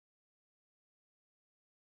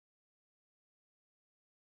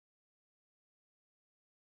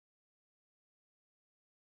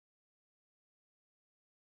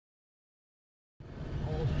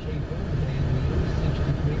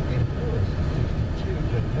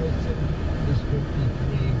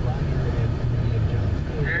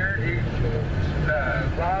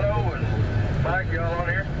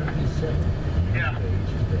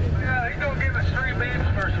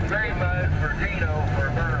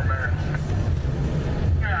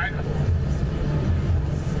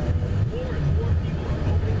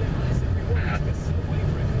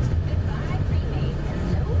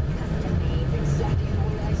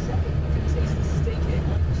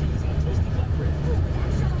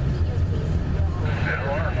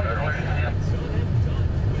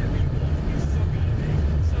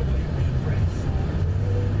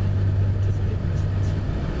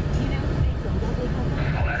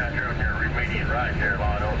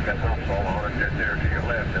Got house all on it, dead there to your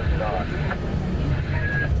left, that's not. Any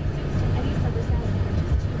Subway salad for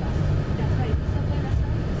just $2. That's right, Subway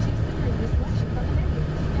restaurants has 2 simmering new selections on the menu.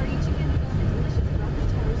 Hearty chicken noodles and delicious broccoli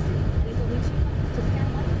cheddar soup. And it's only $2 to pair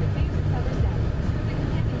one with your favorite Subway salad. Perfect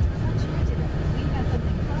companions for lunch or dinner. We've got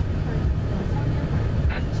something hot and hearty that'll warm your heart.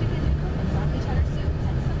 Eat chicken noodle and broccoli cheddar soup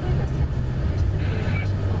at Subway restaurants. Participating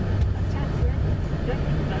locations only. Plus tax where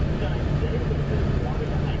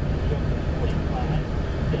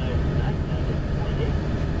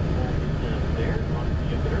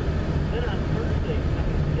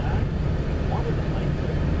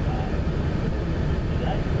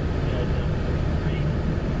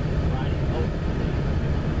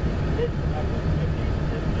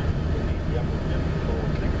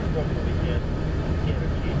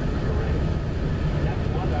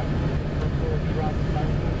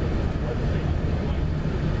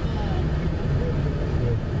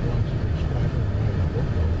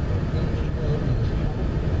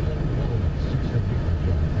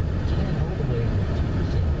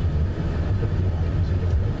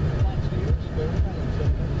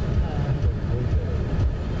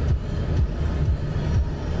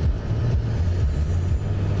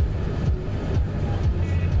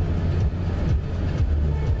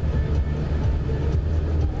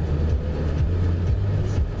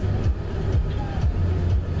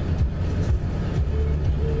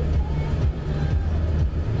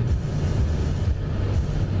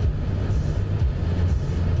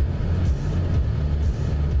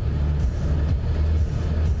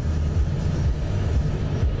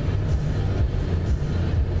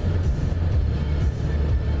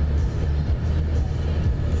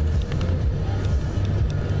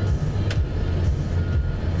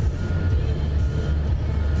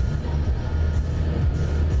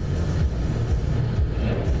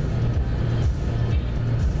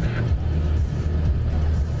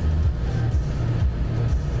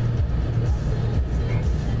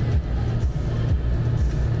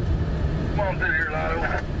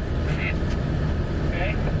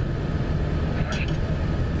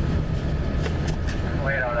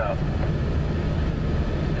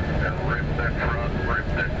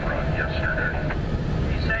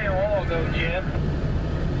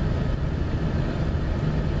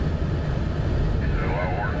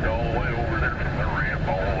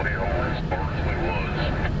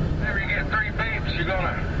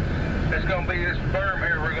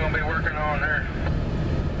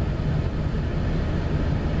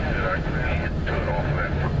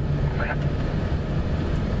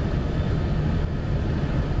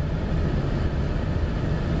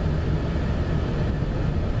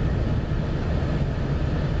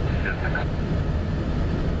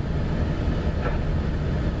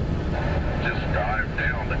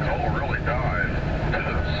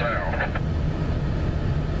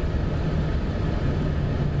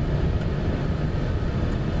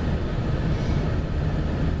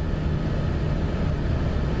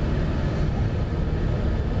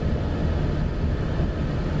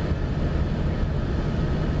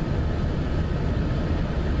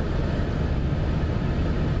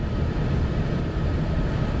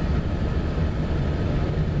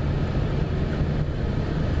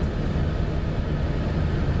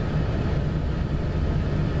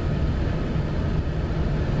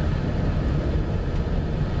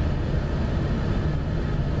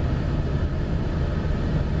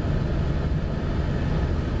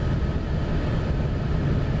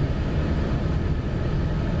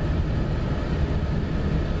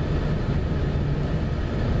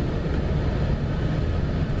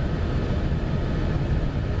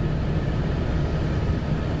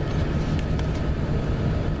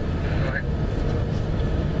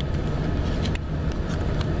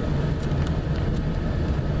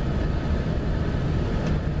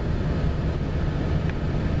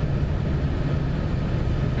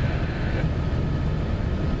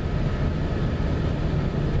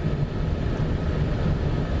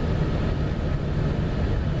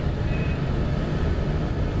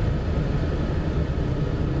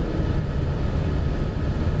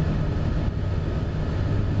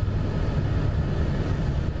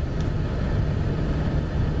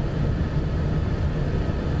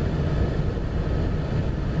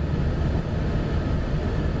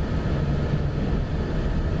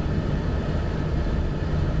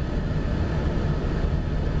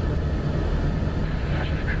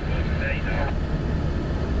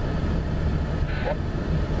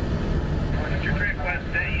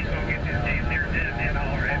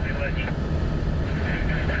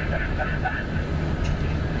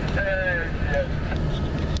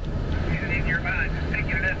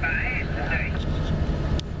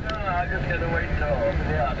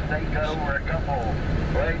they cut over a couple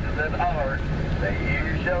places that hollered.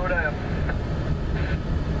 You showed up.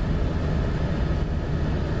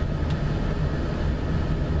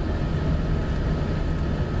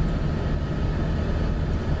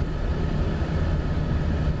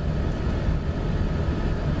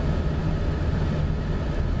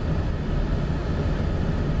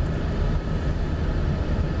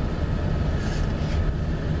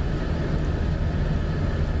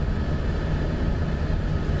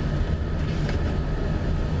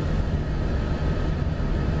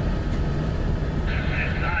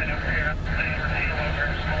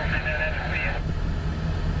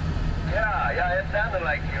 Sounded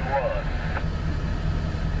like you was.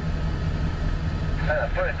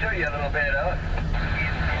 Put it to you a little bit, huh?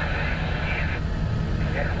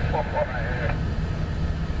 Yeah.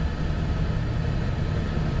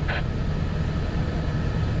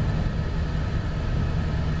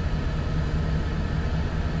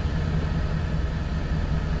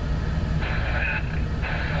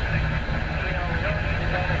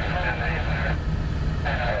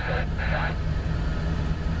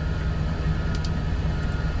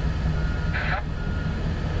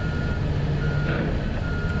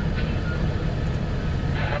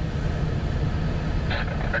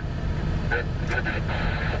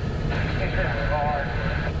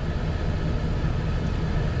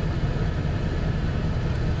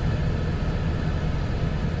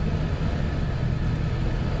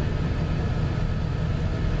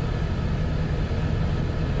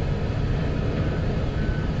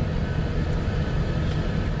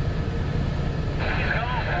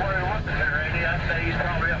 He's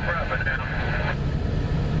probably up front by now.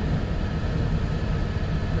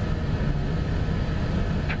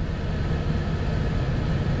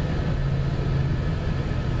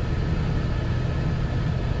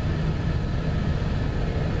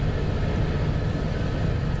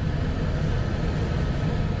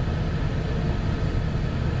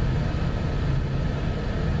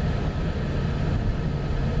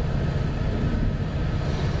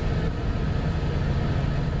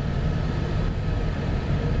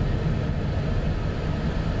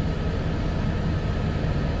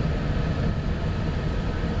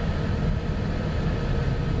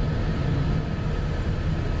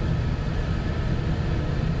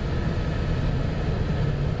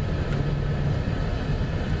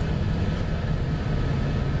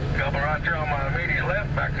 Couple right there on my immediate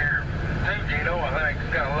left back here. 2 Gino, I think,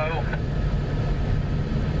 it's kind of low.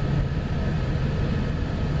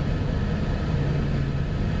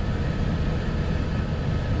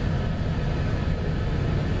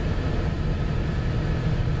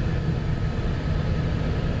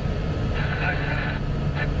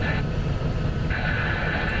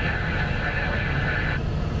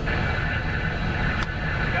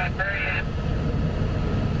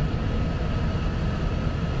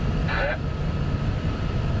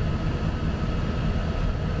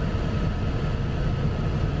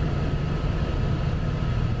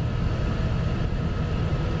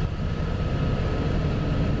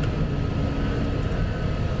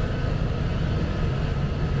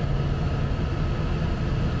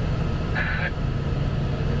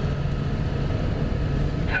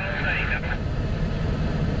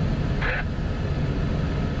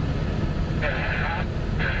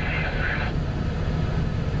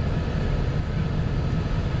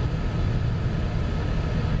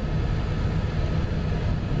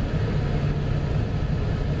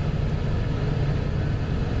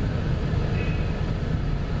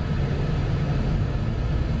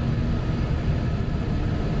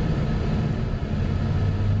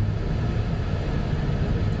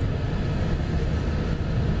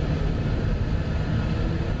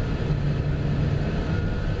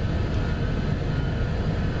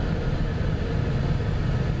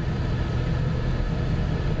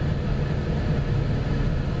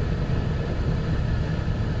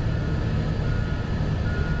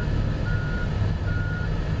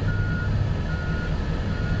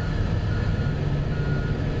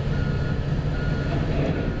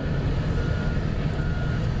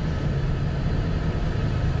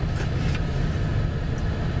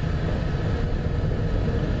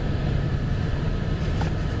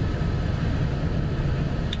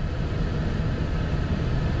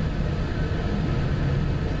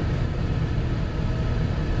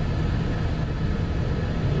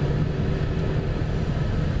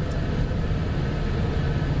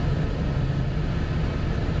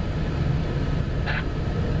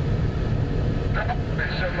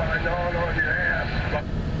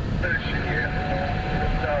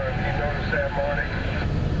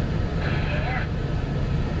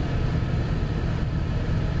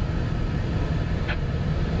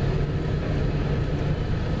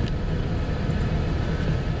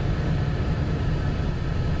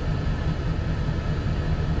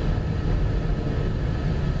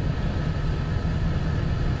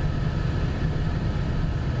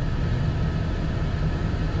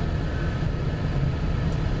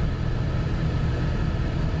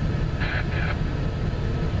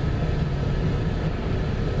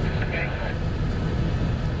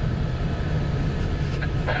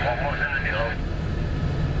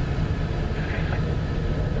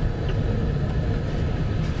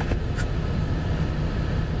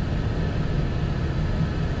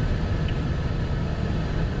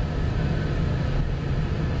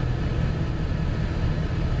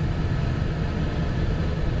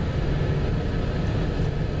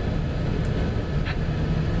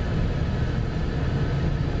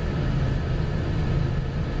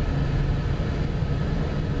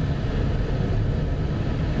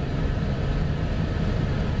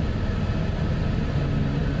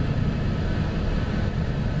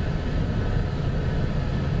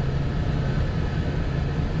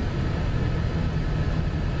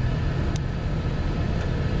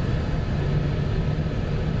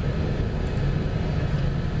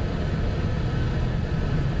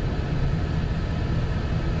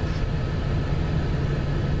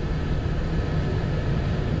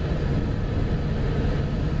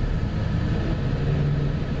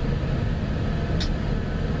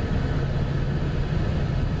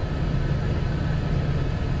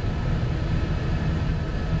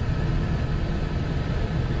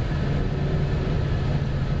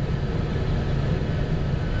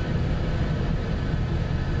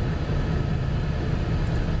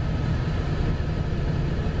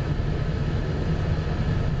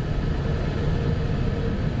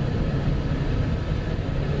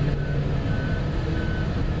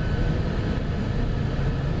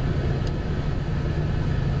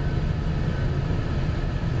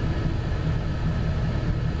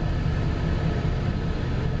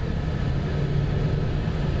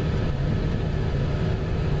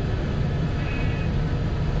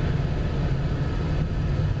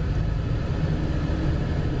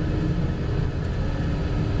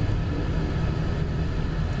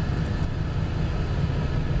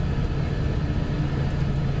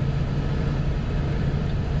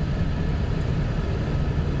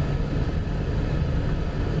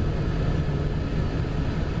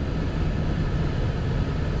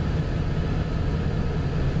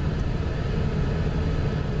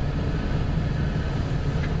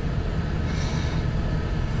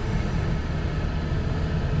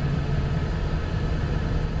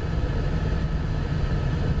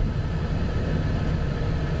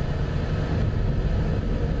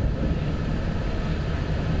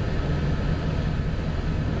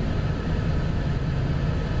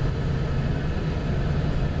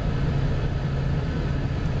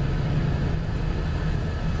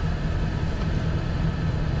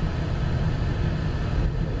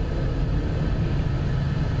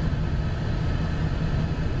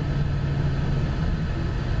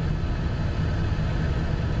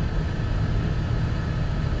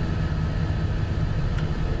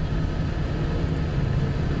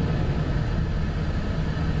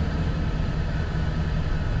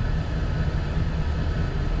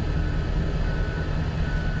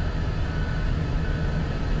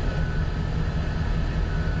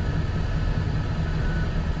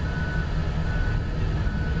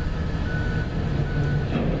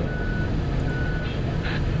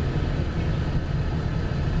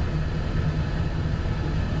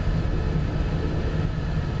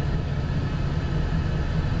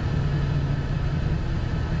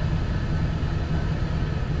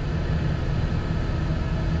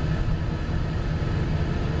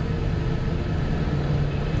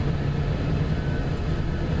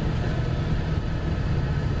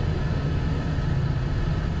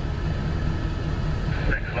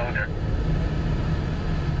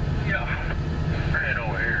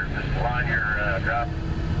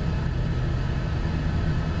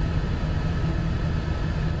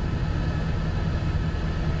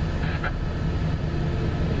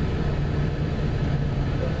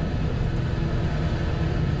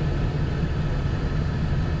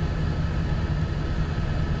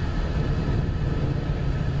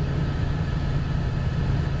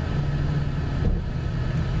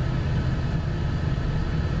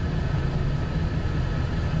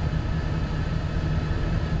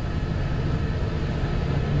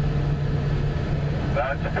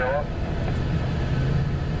 That's Philip.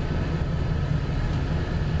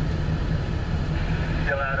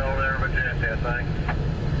 Still out over there with Majestic, I think.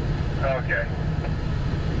 Okay.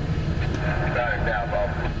 Drive now, Bob.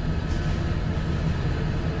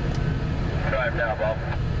 Drive now, Bob.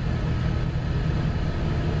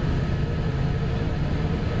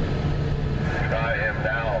 Try him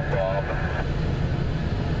now, Bob.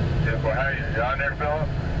 How you on there, Philip?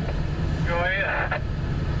 Go ahead.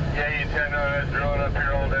 Yeah, you intend on drilling up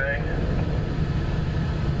here all day?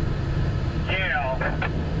 Yeah.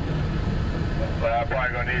 But I'm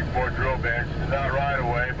probably going to need more drill bits. Not right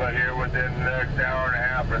away, but here within the next hour and a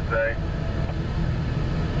half, I'd say.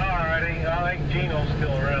 Alrighty. I think Gino's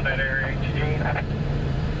still around that area, ain't you, Gene?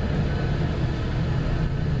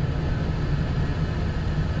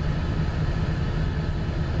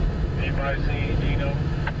 Anybody see Gino?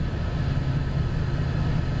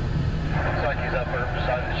 Looks like he's up there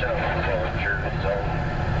beside the shelf, so I'm sure it's all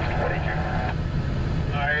major.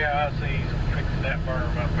 Oh yeah, I see he's fixing that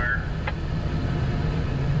berm up there.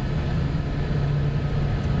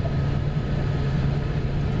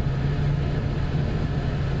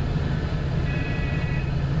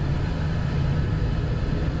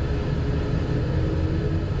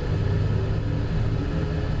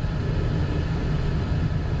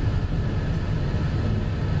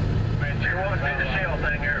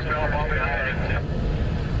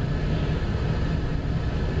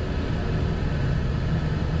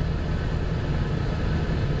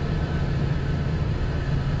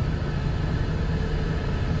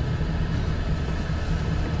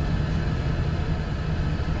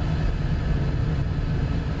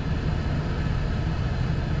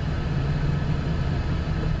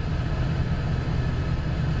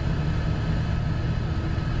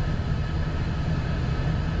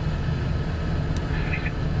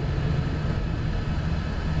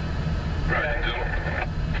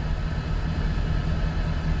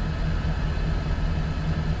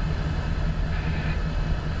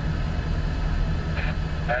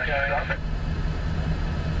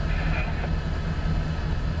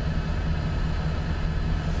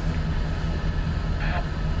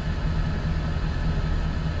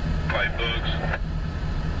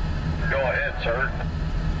 Go ahead, sir.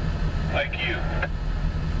 Thank you.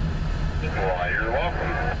 Well, you're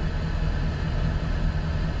welcome.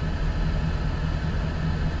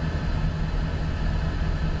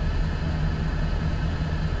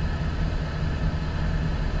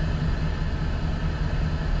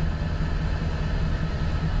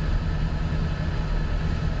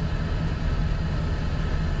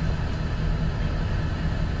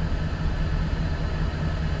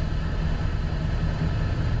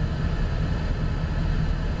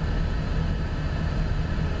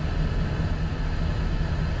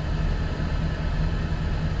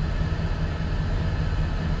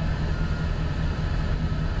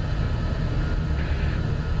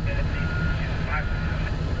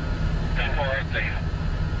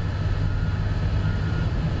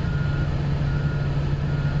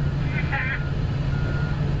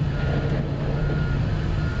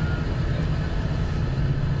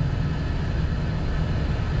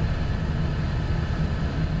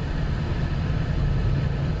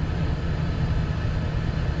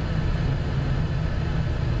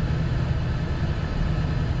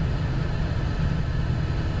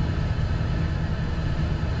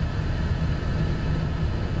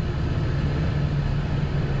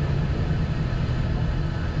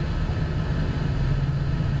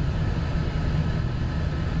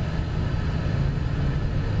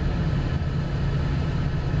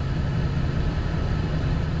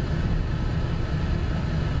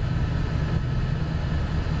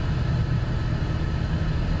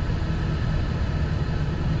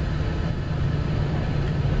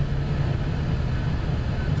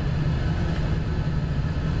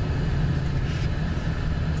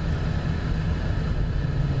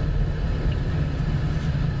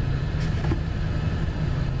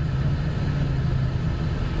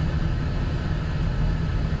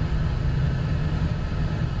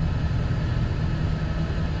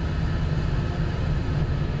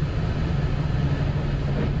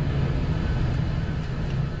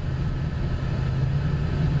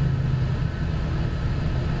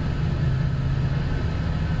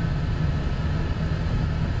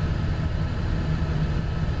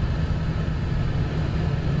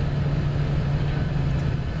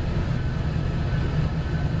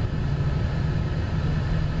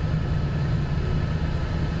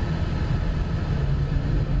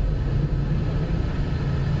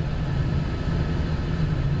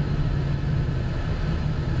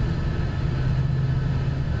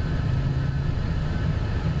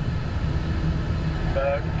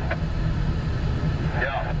 Doug?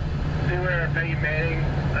 Yeah. See where Peyton Manning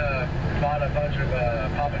bought a bunch of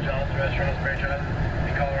Papa John's restaurants franchises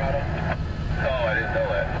in Colorado? Oh, I didn't know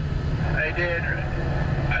that. They did,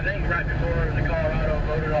 I think right before the Colorado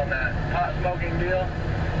voted on that pot smoking deal,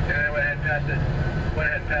 and they went ahead and passed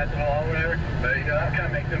it all or whatever. But you know, that kind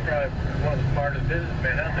of makes them probably one of the smartest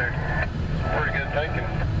businessmen out there. Pretty good thinking.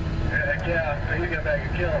 Heck yeah, so he's gonna back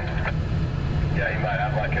and kill him. Yeah, he might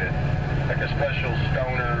have like a special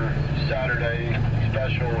stoner Saturday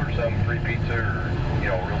special or some free pizza or, you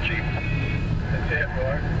know, real cheap. That's it,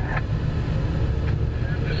 boy.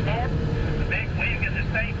 The big wig of the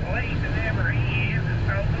state police, whoever he is,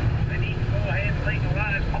 so they need to go ahead and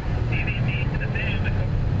legalize DVD to the physical.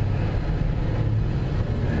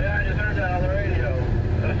 Yeah, I just heard that on the radio.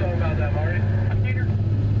 What's something about that, Marty? Peter?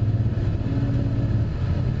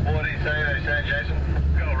 What did he say? They said, Jason?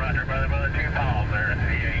 Go right there by the mother two palms there.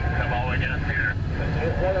 He ain't come all the way down Peter.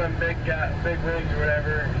 One of them big wigs or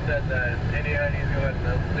whatever said that Indiana needs to go ahead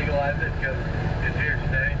and legalize it because it's here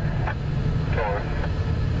today. Sure.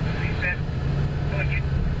 He said, well,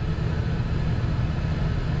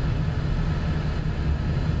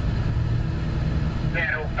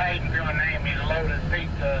 that old Peyton's gonna name his loaded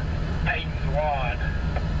pizza Peyton's Wad.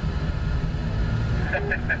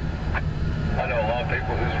 I know a lot of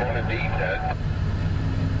people who just wanted to eat that.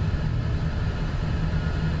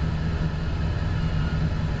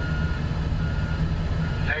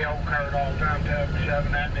 Say old Kurt all the time to him,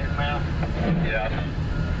 shoving that in his mouth. Yeah.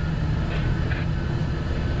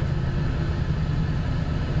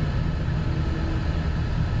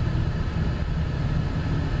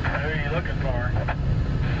 Who are you looking for?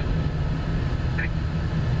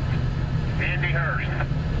 Andy Hurst.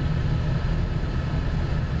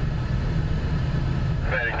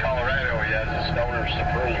 Bet in Colorado he has a Stoner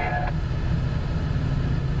Supreme.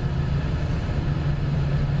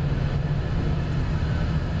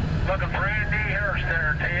 Looking for Andy Hurst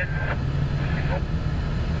there, Ted.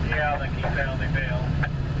 Yeah, I think he found him down.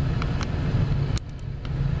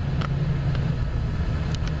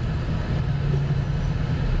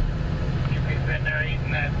 He's been there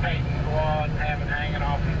eating that Peyton Wad and having hanging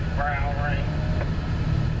off his brow ring.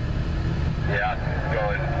 Yeah,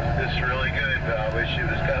 going, this is really good, but I wish it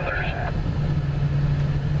was Cutler's.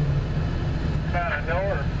 Found a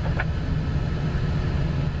door.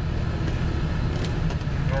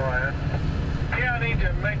 Alright. Yeah, I need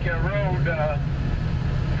to make a road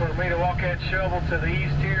for me to walk that shovel to the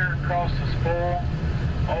east here, across the spoil.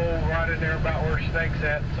 Oh, right in there about where Snake's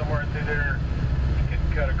at, somewhere through there. You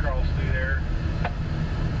can cut across through there.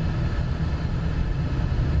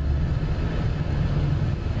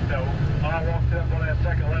 So, I walked up on that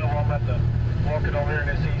second level. I'm about to walk it over here in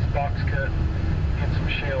this east box cut, get some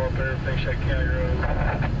shell up there, finish that county road.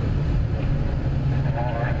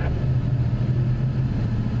 Alright.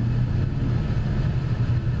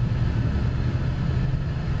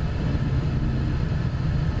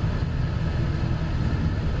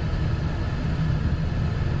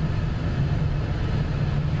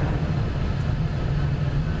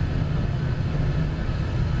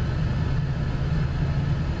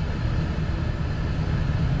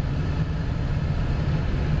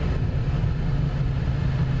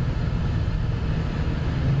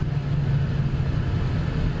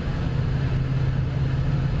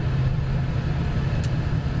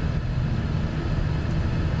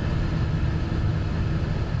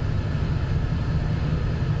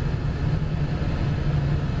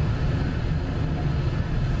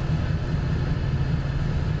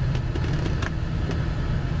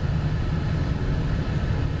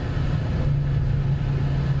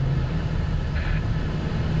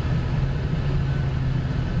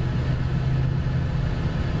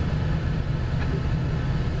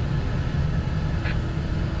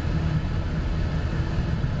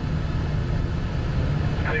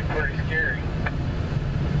 Pretty scary.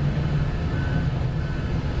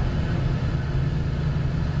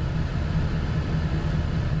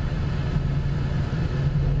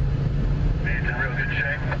 It's in real good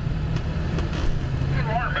shape. Good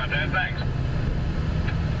morning about that, thanks.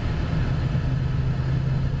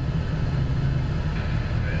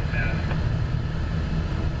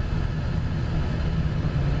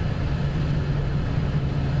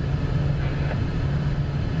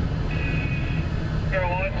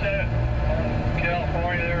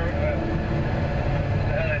 California there,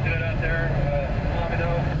 how they do it out there, let me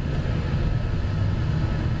know.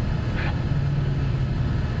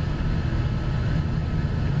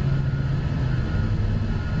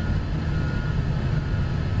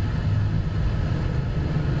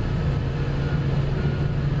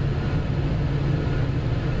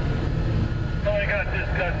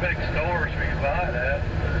 got big stores where you buy that.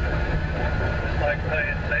 It's like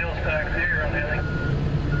paying sales tax here on anything.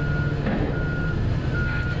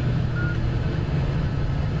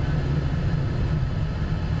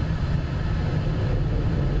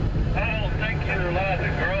 I don't think you're allowed to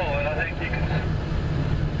grow it. I think you can.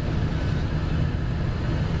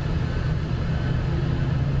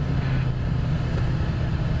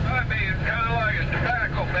 I'd be kind of like a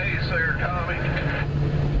tobacco base there, Tommy.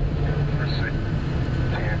 Let's see.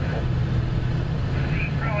 See,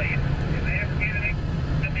 probably if they ever get it,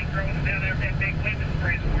 they'll be growing it down there at that big lemon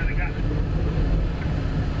prison where they got it.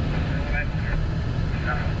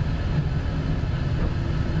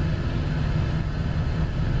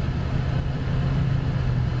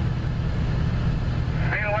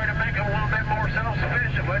 Be a way to make them a little bit more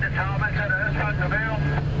self-sufficient, wouldn't it, Tom, instead of us putting the bill?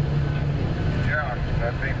 Yeah,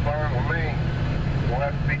 that'd be fine with me. We'll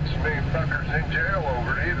have to beat so many fuckers in jail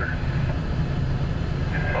over it either.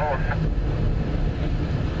 Lord.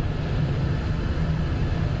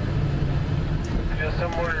 Yeah,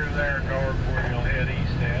 somewhere there north where you'll head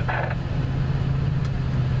east at.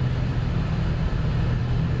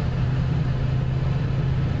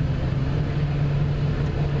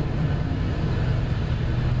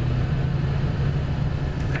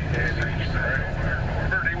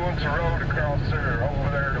 He wants a road across there, over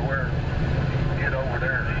there to where get over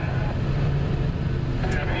there.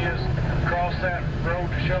 If you just cross that road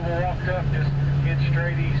the shovel walked up, just head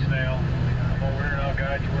straight east now. I'm over here and I'll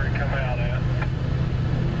guide you where to come out at.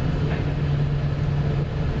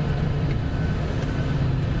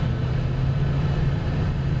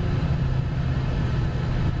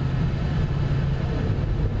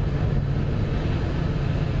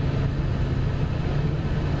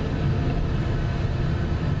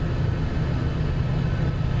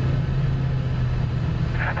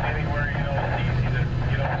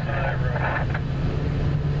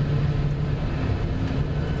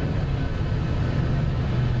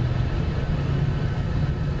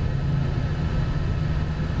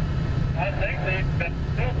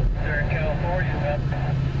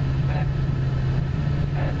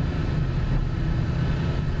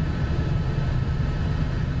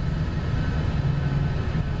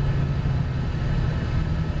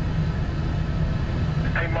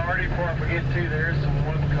 Before I forget too, there is some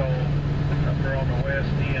one coal up there on the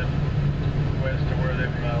west end, west of where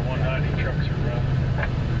them 190 trucks are running.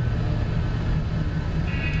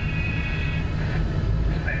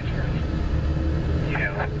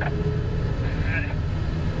 Yeah.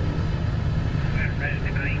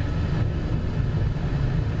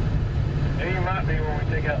 Yeah, you might be when we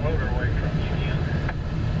take that loader away from you again.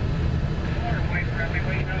 Loader away from me,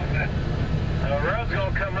 what do you know about? The road's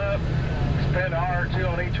gonna come up. Spend an hour or two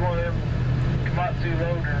on each one of them Komatsu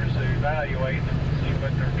loaders to evaluate and see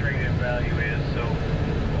what their trade-in value is. So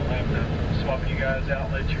we'll have to swap you guys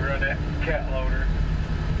out and let you run that cat loader.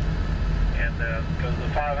 And because the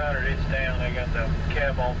 500 it's down, they got the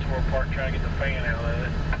cab all tore apart trying to get the fan out of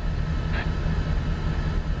it.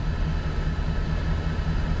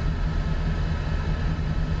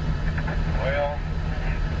 Well,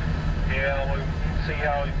 yeah, we'll see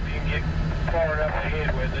how you can get far enough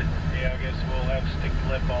ahead with it. Yeah, I guess we'll have to stick the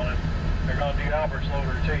lip on it. They're going to do Albert's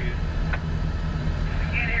loader too.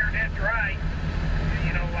 Get here, that's right.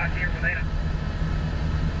 You know, like here when they don't.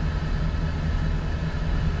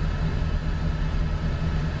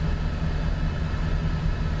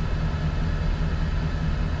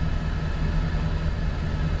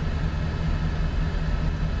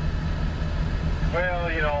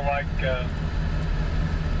 Well, you know, like,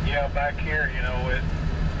 yeah, back here, you know, it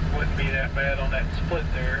wouldn't be that bad on that split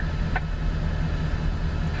there.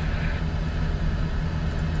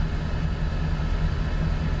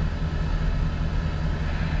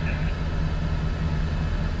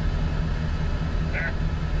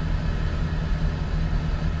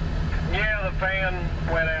 Yeah, the fan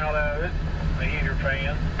went out of it, the heater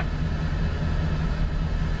fan.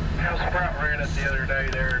 House Sprout ran it the other day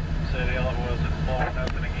there and said, hell, it wasn't blowing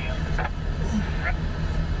nothing again.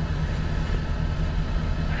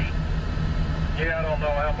 Yeah, I don't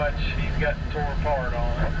know how much he's got tore apart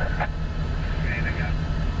on it.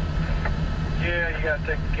 Yeah, you got to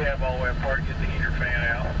take the cab all the way apart and get the heater fan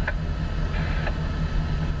out.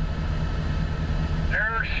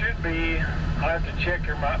 There should be, I'll have to check,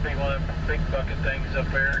 there might be one of them big bucket things up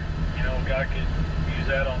there. You know, a guy could use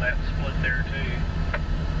that on that split there too.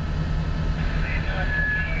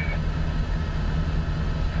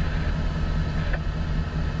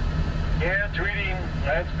 Yeah, Tweety,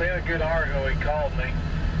 that's been a good hour ago. He called me,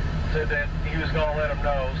 said that he was going to let him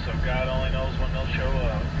know, so God only knows when they'll show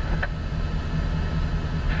up.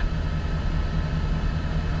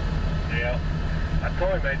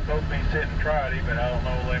 told him they'd both be sitting Friday, but I don't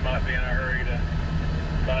know, they might be in a hurry to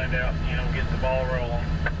find out, you know, get the ball rolling.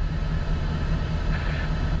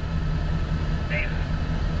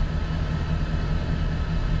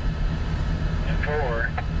 And 4.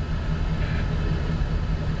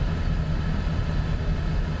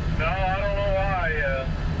 No, I don't know why.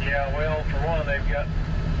 Yeah, well, for one, they've got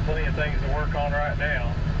plenty of things to work on right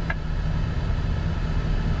now.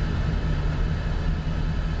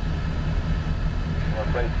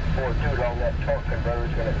 If they pour too long, that torque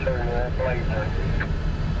converter's going to turn that blade on.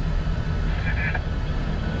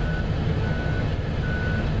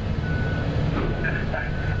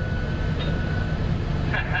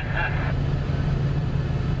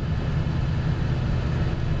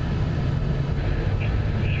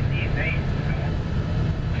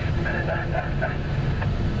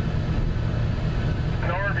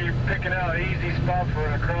 Norm, you picking out an easy spot for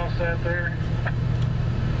a cross set there?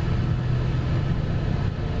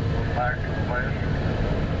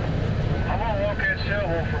 I'm gonna walk that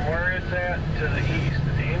shovel from where it's at to the east.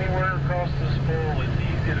 Anywhere across the spool, it's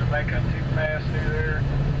easy to make a 2-pass through there,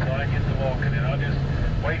 so I get to walking it. I'll just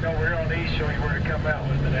wait over here on the east, show you where to come out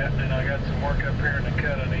with it at, and then I got some work up here in the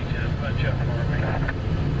cut I need you to punch up for me.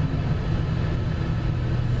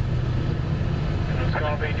 And it's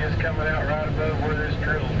gonna be just coming out right above where this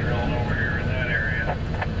drill's drilling over here in that area.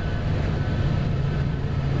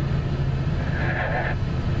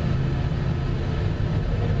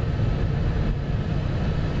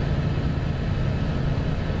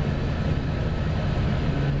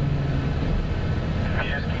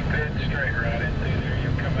 Straight right in through there,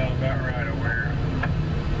 you'll come out about right over here.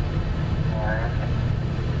 Alright.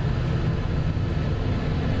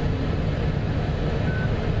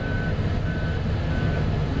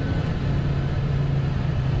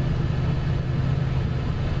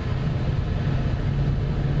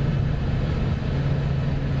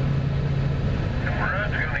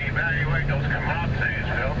 Rudd's going to evaluate those commodities,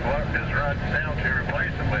 Phil. What does Rudd down to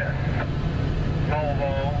replace them with?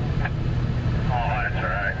 Volvo. Oh, that's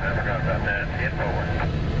right. I forgot about that. Hit forward.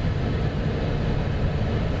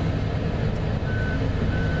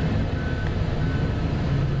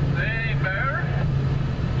 Any better?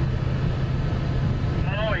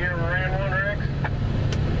 Oh, you ever ran one, Rex?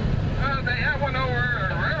 They have one over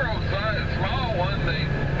the railroad side, a small one,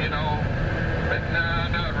 you know, but nah,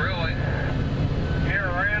 not really. You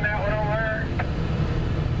ever ran that one over there?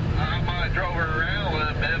 I might have drove her around a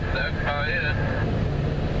little bit, but that's about it.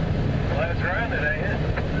 Well, that's running, ain't it?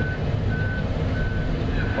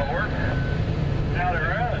 Forward. How they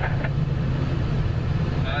running?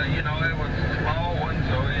 You know, it was a small one,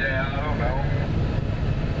 so yeah, I don't know.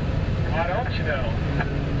 Why don't you know?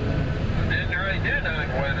 I didn't really do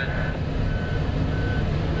nothing with it.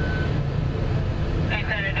 They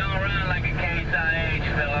said it don't run like a Case IH,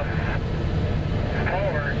 Philip.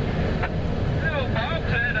 Forward. No, Bob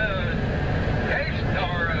said, Case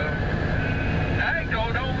or Agco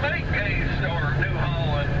don't make Case or New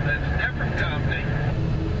Holland. It's a different company.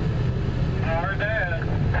 I heard that.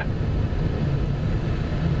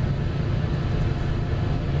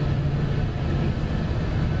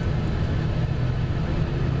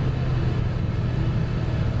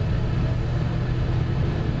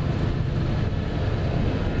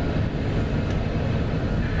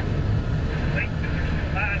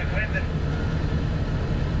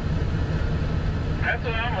 That's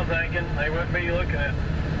what I'm thinking. They wouldn't be looking at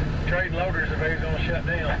trade loaders if they was going to shut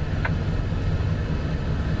down.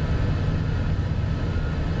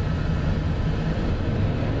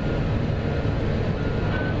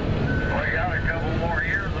 We got a couple more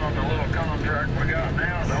years on the little contract we got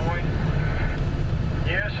now, don't we?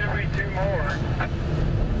 Yeah, should be 2 more.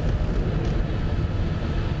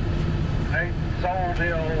 They sold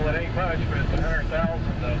deal, it ain't much, but it's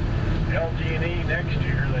 100,000 to LG&E next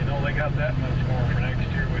year. They know they got that much more for next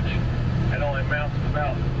year, which it only amounts to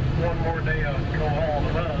about 1 more day of coal haul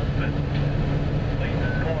a month, but at least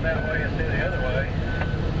it's going that way instead of the other way.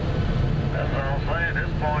 That's what I'm saying. At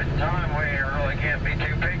this point in time, we really can't be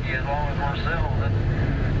too picky as long as we're selling it.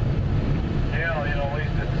 Yeah, you know, at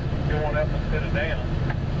least it's going up instead of down.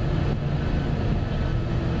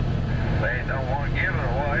 They don't want to give it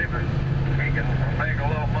away, but if we can make a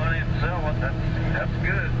little money and sell it, that's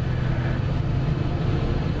good.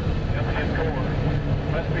 Empty and core.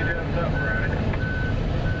 Must be doing something right.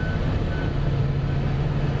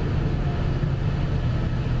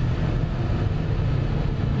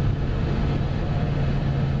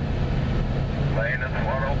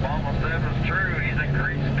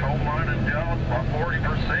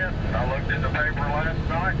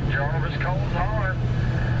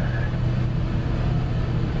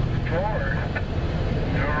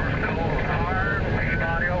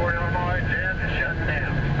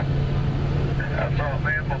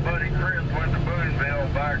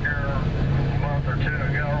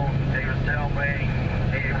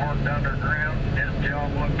 walked around. His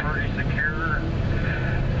job looked pretty secure.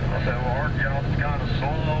 I said, well, our job's kind of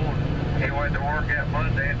slow. He went to work that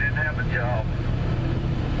Monday and didn't have a job.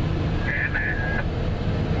 And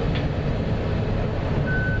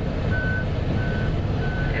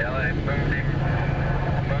yeah, they moved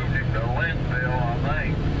him to Linville, I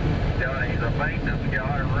think. Yeah, he's a maintenance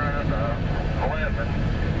guy running a 11.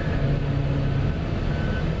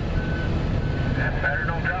 That's better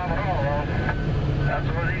no job at all, though. That's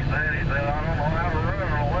what he said. He said, I don't know how to run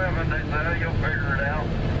an 11. They said, oh, you'll figure it out.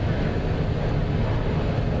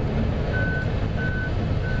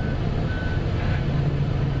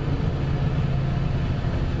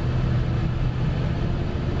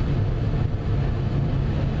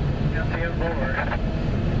 Got the M4.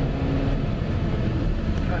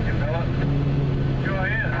 Got you, fella. Go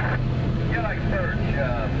ahead. Yeah, like search,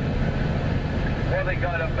 what they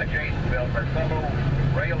got up at Jasonville for some old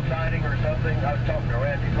rail siding or something. I was talking to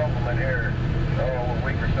Randy Rumpelman here, a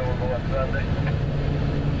week or so ago on Sunday.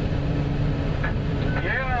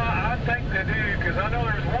 Yeah, I think they do, because I know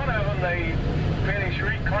there's one of them they finished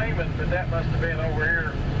reclaiming, but that must have been over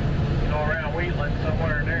here, around Wheatland,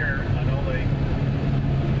 somewhere in there. I know they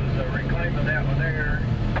was reclaiming that one there.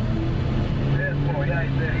 This boy, yeah,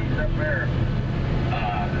 he said he's up there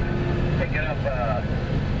picking up,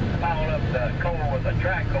 piling up the coal with a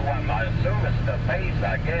track coal. I assume it's the base,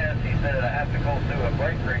 I guess. He said I have to go through a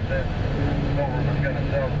break grease that Silver was going to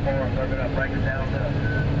sell the forest. They're going to break it down to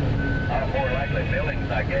more likely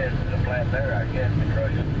Billings, I guess, the plant there, I guess, to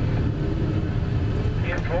crush it.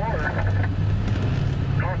 M4.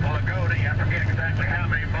 North of Lagodi, I forget exactly how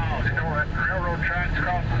many miles. You know where that railroad tracks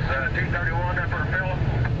crosses 231 up for Phillip?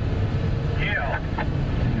 Yeah.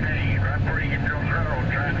 Hey, right where you get those railroad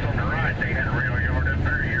tracks on the right, they had a rail yard up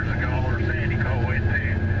there years ago where Sandy Cole went to.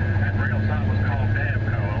 That rail site was called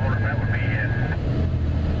Damco. I wonder if that would be it.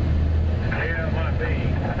 Yeah, it might be.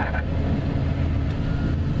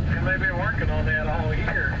 And they've been working on that all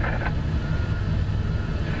year.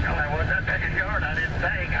 Well, that wasn't that big a yard, I didn't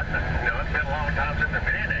think. It's been a long time since I've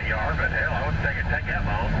been in that yard, but hell, I wouldn't think it'd take that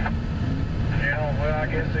long. Yeah, well, I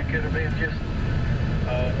guess it could have been just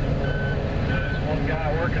there's one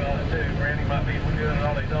guy working on it too. Randy might be doing it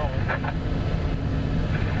on his own.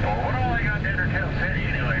 Well, what all they got there in Tell City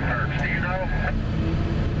anyway, Perks? Do you know?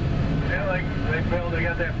 Yeah, they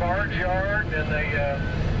got that barge yard, and they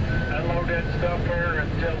unload that stuff there at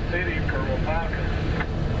Tell City for Wapaka.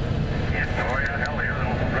 Yeah, oh yeah, hell yeah.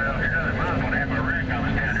 Well, you're not mine when I had my wreck. I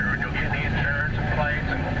was down there and you'll get the insurance and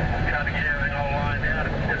plates and trying to get everything all lined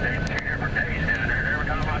out. It's just 2 different days down there. And every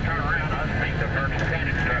time I turn around, I was meeting the first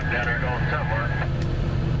mechanic truck down there going somewhere.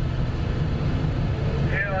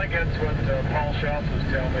 Yeah, I think that's what Paul Schatz was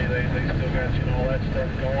telling me. They still got, all that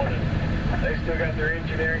stuff going, and they still got their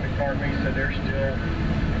engineering department. He said they're still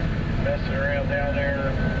messing around down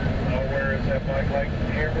there. Where is that, Mike? Like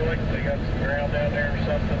Hamberley? They got some ground down there or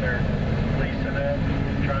something. They're leasing up,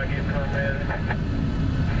 trying to get permitted.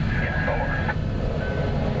 Yeah, Lord.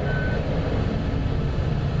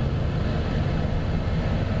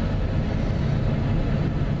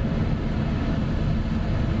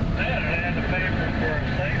 I had the paper for a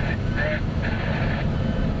safety truck.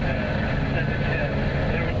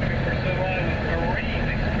 They were looking for somebody with marine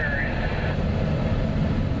experience.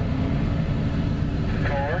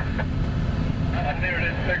 Core. I never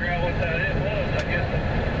did figure out what that was. I guess it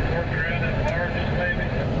worked around in barges, maybe.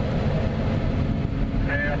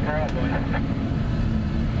 Yeah, probably.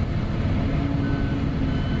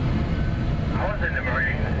 I was in the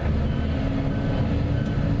Marines.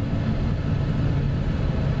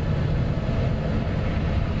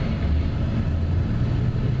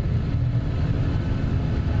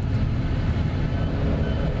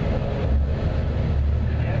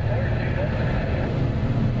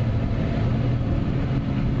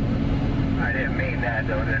 I didn't mean that,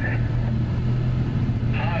 though, did I?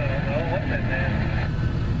 I don't know. What's that, man?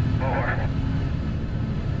 More.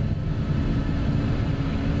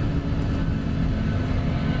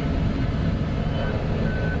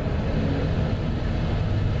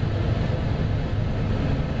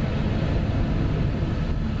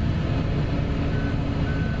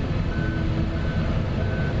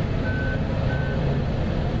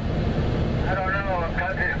 I don't know. The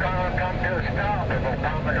country's going to come to a stop if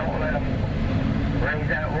Obama don't let them raise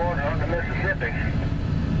that water.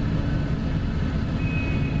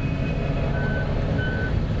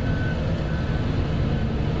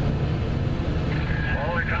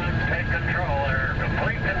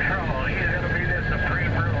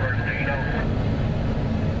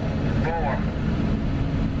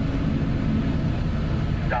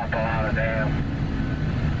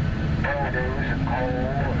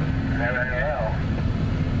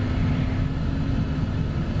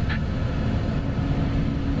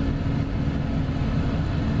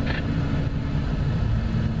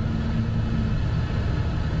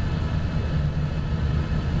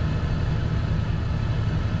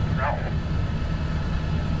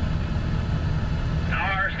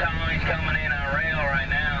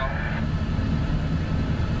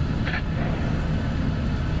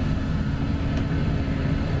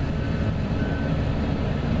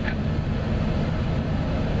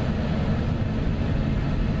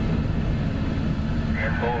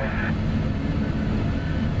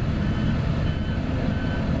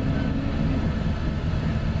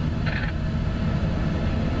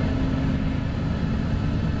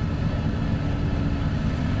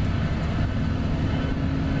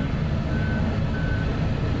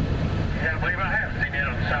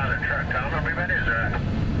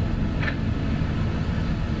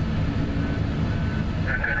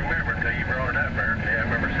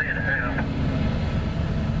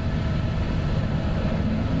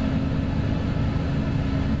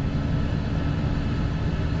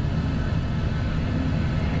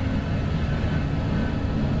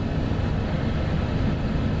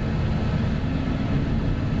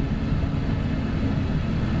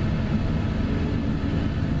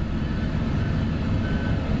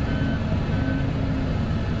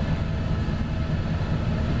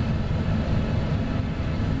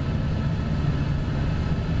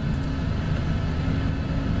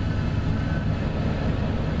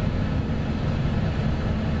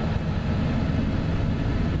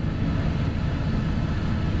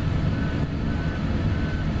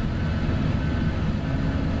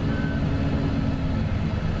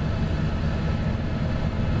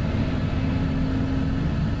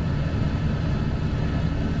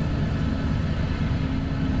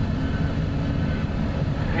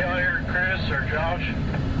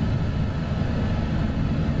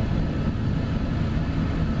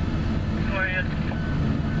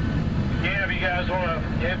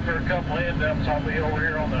 Yeah, for a couple of end ups, I'll be over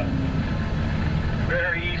here on the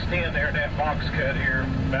very east end there, that box cut here,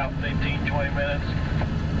 about 15, 20 minutes.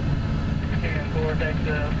 And go take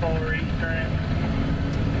the far east train.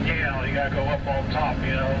 Yeah, you gotta go up on top,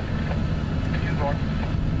 you know.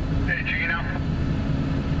 Hey, Gino.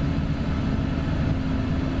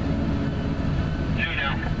 Gino.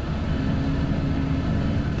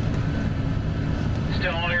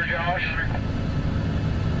 Still on here, Josh?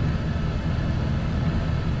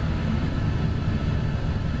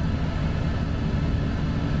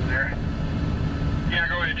 There. Yeah,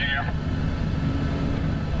 go ahead, Gino.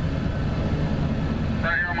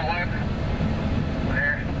 Right here on my left.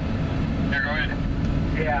 There. Yeah, go ahead.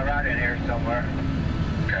 Yeah, right in here somewhere.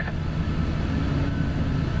 Okay.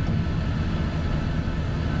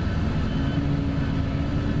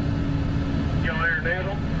 You on there,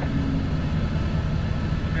 Noodle?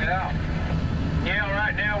 Yeah. Yeah,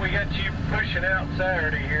 right now we got you pushing out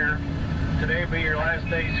Saturday here. Today will be your last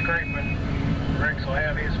day scraping. Rex will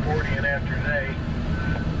have his 40 in after today.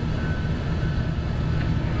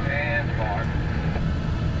 And far.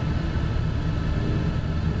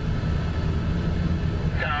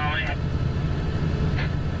 Tommy.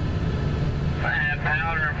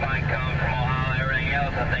 Powder might come from Ohio. Everything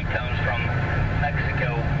else I think comes from Mexico.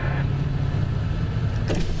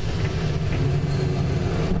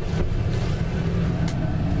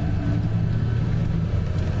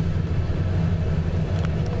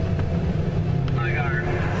 Like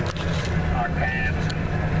our cabs,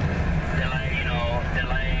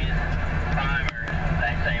 delays, primers,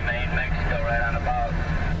 they say made in Mexico right on the box.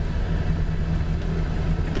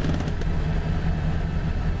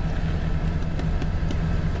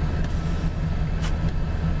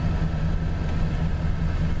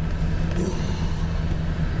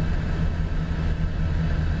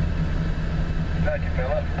 Got you,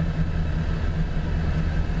 Philip.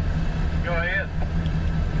 Go ahead.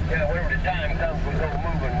 Yeah, whenever the time comes, we go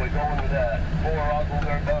moving. We go into the 4 Roswell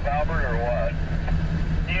there above Albert, or what?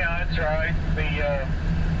 Yeah, that's right. Be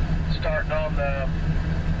starting on the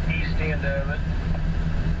east end of it.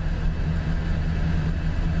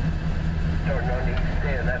 Starting on the east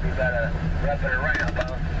end, that'd be about a rough and a ramp,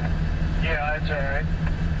 huh? Yeah, that's all right.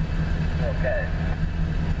 Okay.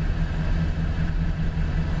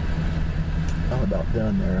 I'm about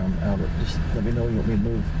done there. I'm Albert. Just let me know when you want me to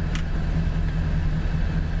move.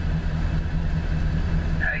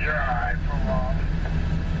 Yeah, you're alright for a while.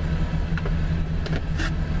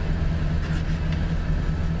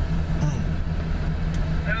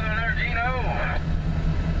 There, Gino.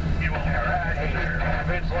 You want right here?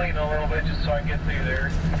 It's leaning a little bit just so I can get through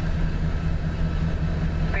there.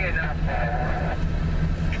 Be enough.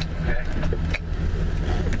 Okay.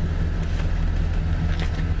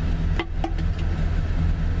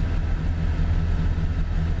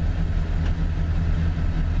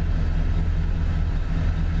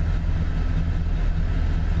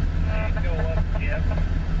 Go up, yeah.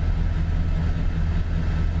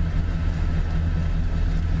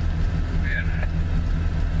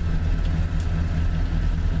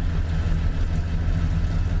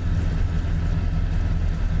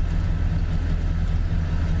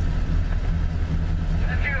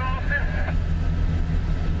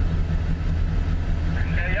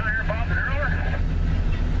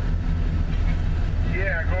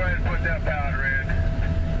 Yeah, go ahead and put that powder in.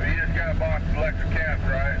 You just got a box of electric caps,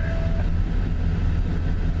 right?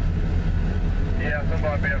 Yeah,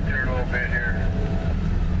 somebody be up here a little bit here.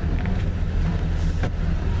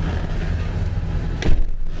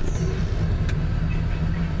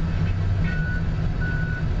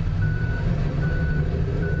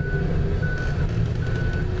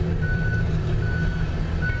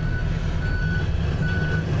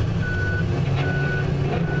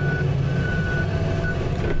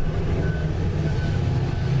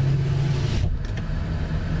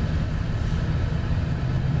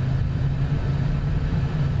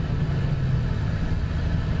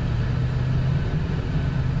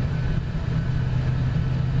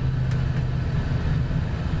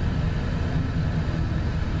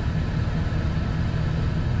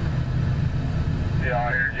 You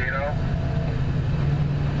out here, Gino?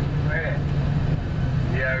 Man.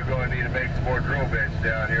 Yeah, we're going to need to make some more drill bits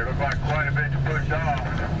down here. Looks like quite a bit to push off.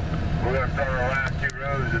 We're going to start our last 2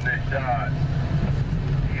 rows in this shot.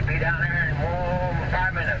 You'll be down there in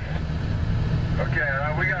 5 minutes. Okay,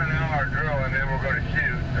 we got an hour drill and then we're going to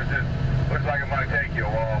shoot. It just looks like it might take you a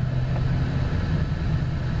while.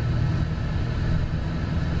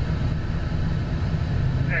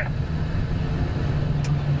 Yeah.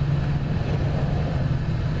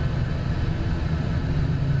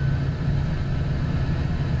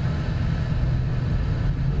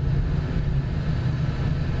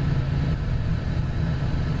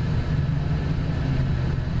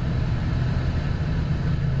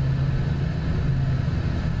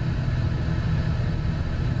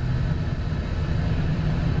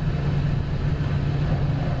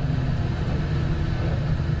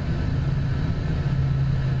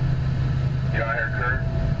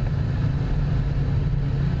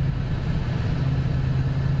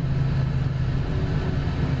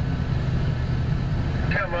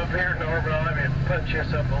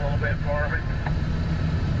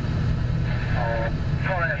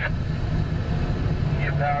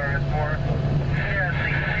 horsepower this morning? Yeah,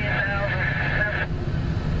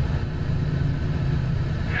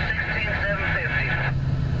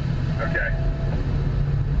 16,750. Okay.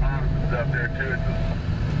 Austin's up there too.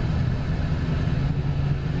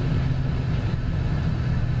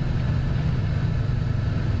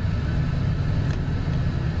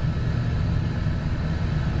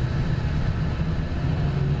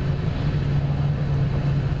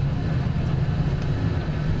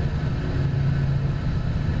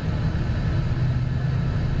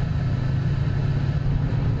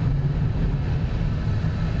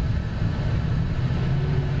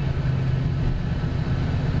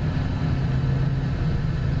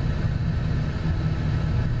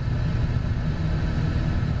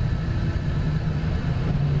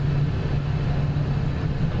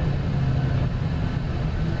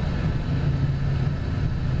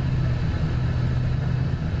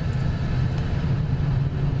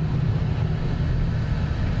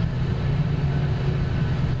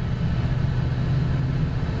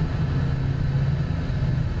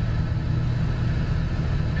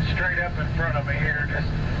 Straight up in front of me here, just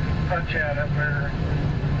punch out up there,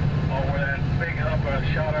 where that big hump of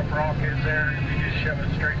shot up rock is there. If you just shove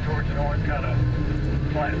it straight towards the north, kind of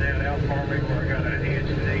flatten that out for me where I got an edge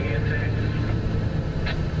to dig into.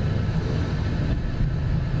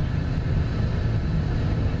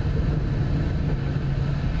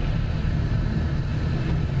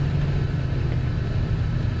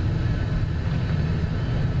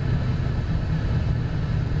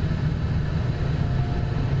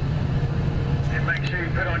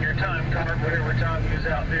 Put on your time card, whatever time you's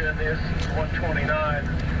out doing this, 129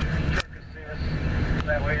 truck assist.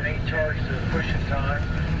 That way it ain't charged to pushing time.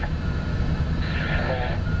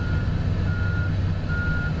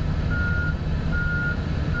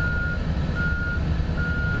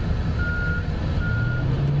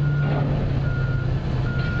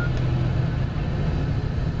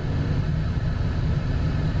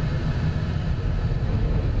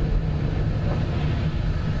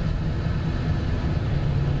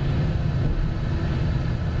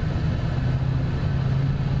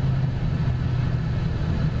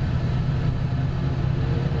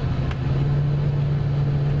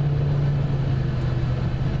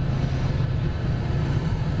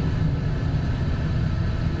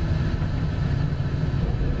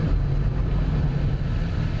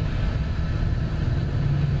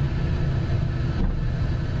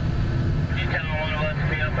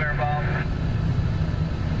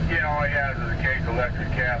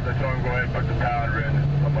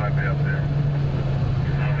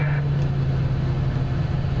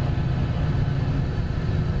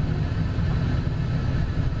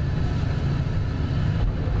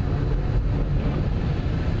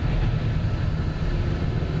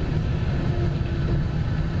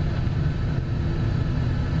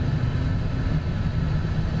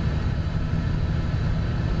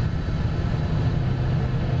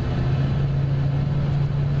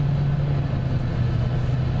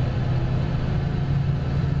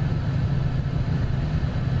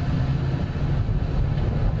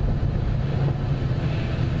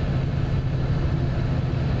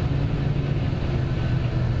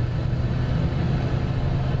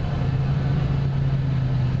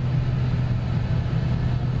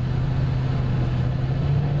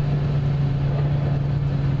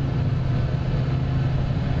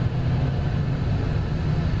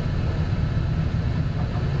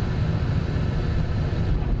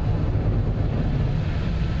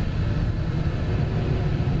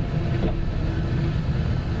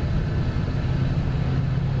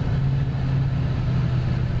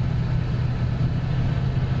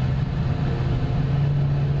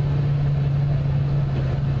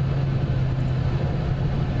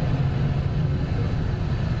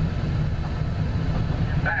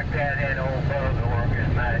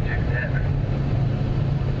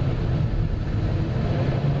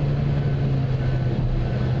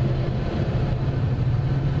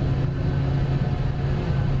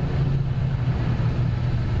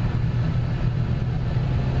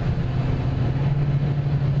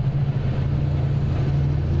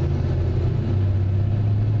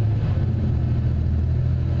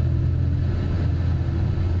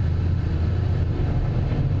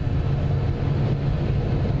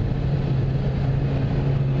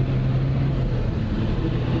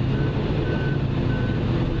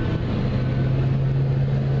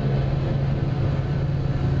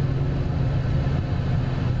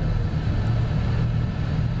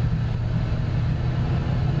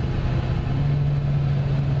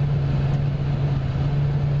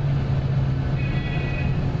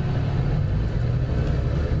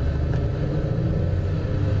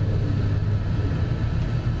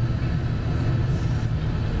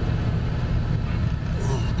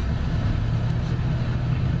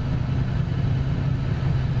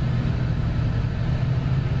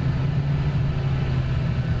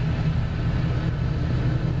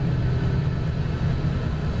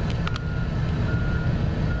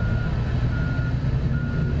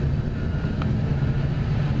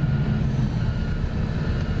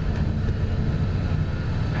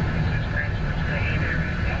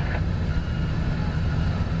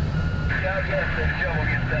 guess the shovel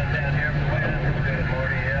gets done down here.